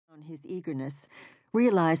his eagerness,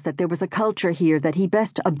 realized that there was a culture here that he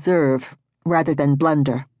best observe rather than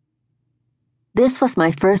blunder. This was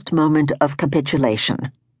my first moment of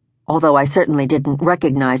capitulation, although I certainly didn't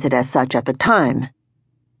recognize it as such at the time.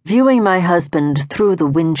 Viewing my husband through the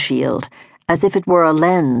windshield, as if it were a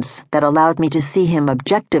lens that allowed me to see him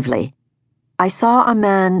objectively, I saw a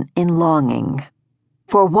man in longing.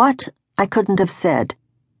 For what, I couldn't have said.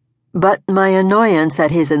 But my annoyance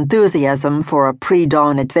at his enthusiasm for a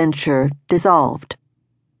pre-dawn adventure dissolved.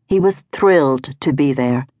 He was thrilled to be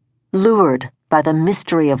there, lured by the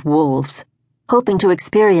mystery of wolves, hoping to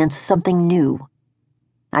experience something new.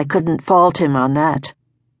 I couldn't fault him on that.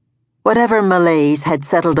 Whatever malaise had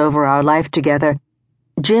settled over our life together,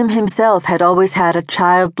 Jim himself had always had a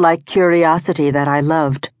childlike curiosity that I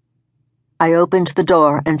loved. I opened the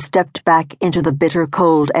door and stepped back into the bitter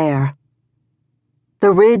cold air.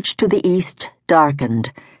 The ridge to the east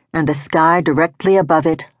darkened, and the sky directly above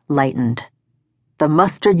it lightened. The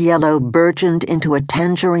mustard yellow burgeoned into a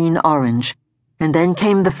tangerine orange, and then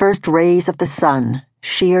came the first rays of the sun,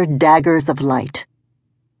 sheer daggers of light.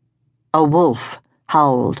 A wolf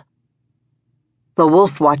howled. The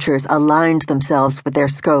wolf watchers aligned themselves with their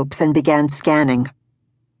scopes and began scanning.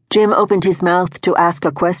 Jim opened his mouth to ask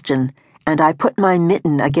a question, and I put my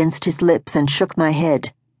mitten against his lips and shook my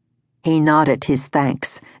head. He nodded his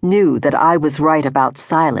thanks, knew that I was right about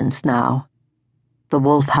silence now. The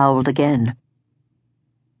wolf howled again.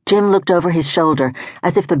 Jim looked over his shoulder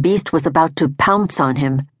as if the beast was about to pounce on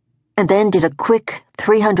him, and then did a quick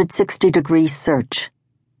 360-degree search.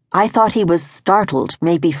 I thought he was startled,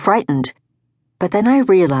 maybe frightened, but then I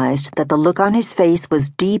realized that the look on his face was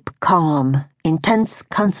deep calm, intense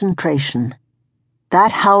concentration.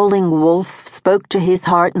 That howling wolf spoke to his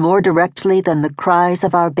heart more directly than the cries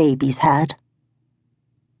of our babies had.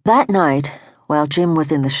 That night, while Jim was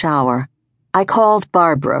in the shower, I called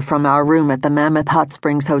Barbara from our room at the Mammoth Hot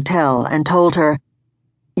Springs Hotel and told her,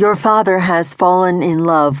 "Your father has fallen in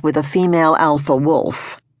love with a female alpha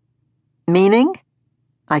wolf." "Meaning?"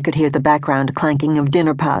 I could hear the background clanking of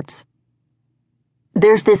dinner pots.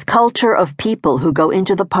 "There's this culture of people who go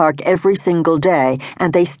into the park every single day,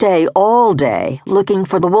 and they stay all day looking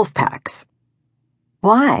for the wolf packs."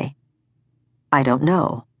 "Why?" "I don't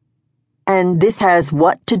know." "And this has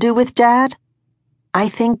what to do with Dad?" "I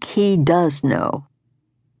think he does know."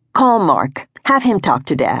 "Call Mark. Have him talk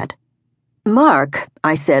to Dad." "Mark,"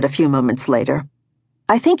 I said a few moments later,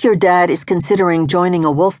 "I think your dad is considering joining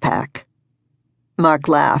a wolf pack." Mark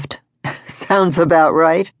laughed. "Sounds about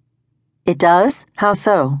right." "It does? How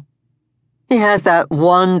so?" "He has that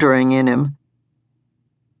wandering in him."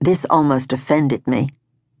 This almost offended me.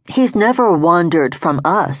 "He's never wandered from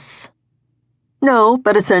us." "No,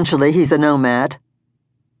 but essentially he's a nomad."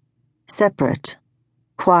 Separate,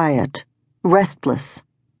 quiet, restless.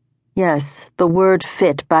 Yes, the word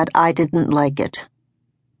fit, but I didn't like it.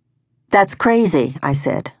 "That's crazy," I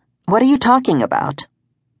said. "What are you talking about?"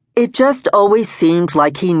 "It just always seemed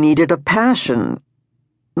like he needed a passion."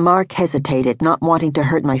 Mark hesitated, not wanting to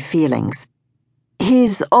hurt my feelings.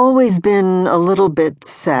 "He's always been a little bit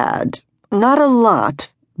sad. Not a lot,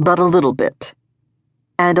 but a little bit."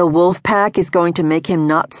 "And a wolf pack is going to make him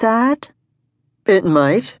not sad?" "It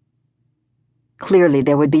might." Clearly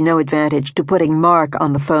there would be no advantage to putting Mark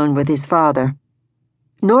on the phone with his father.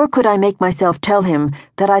 Nor could I make myself tell him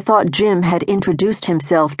that I thought Jim had introduced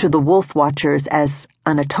himself to the wolf watchers as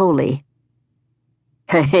Anatoly.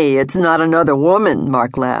 "Hey, it's not another woman,"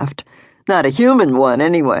 Mark laughed. "Not a human one,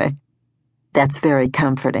 anyway." "That's very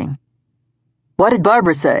comforting." "What did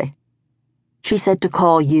Barbara say?" "She said to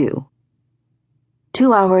call you."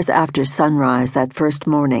 2 hours after sunrise that first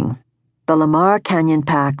morning, the Lamar Canyon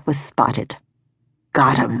pack was spotted.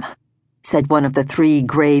 "Got 'em," said one of the 3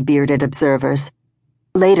 gray-bearded observers.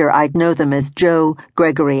 Later I'd know them as Joe,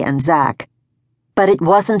 Gregory, and Zach, but it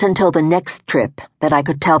wasn't until the next trip that I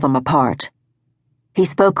could tell them apart. He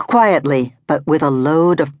spoke quietly, but with a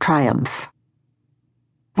load of triumph.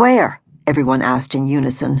 "Where?" everyone asked in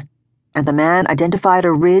unison, and the man identified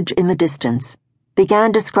a ridge in the distance,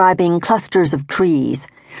 began describing clusters of trees,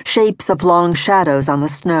 shapes of long shadows on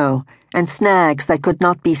the snow, and snags that could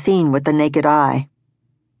not be seen with the naked eye.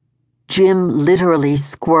 Jim literally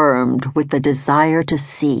squirmed with the desire to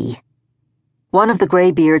see. One of the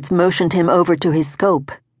graybeards motioned him over to his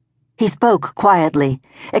scope. He spoke quietly,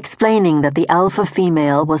 explaining that the alpha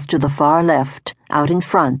female was to the far left, out in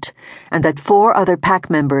front, and that 4 other pack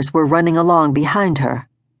members were running along behind her.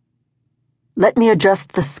 "Let me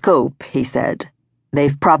adjust the scope," he said.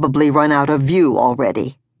 "They've probably run out of view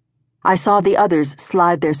already." I saw the others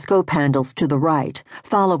slide their scope handles to the right,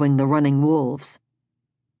 following the running wolves.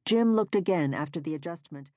 Jim looked again after the adjustment.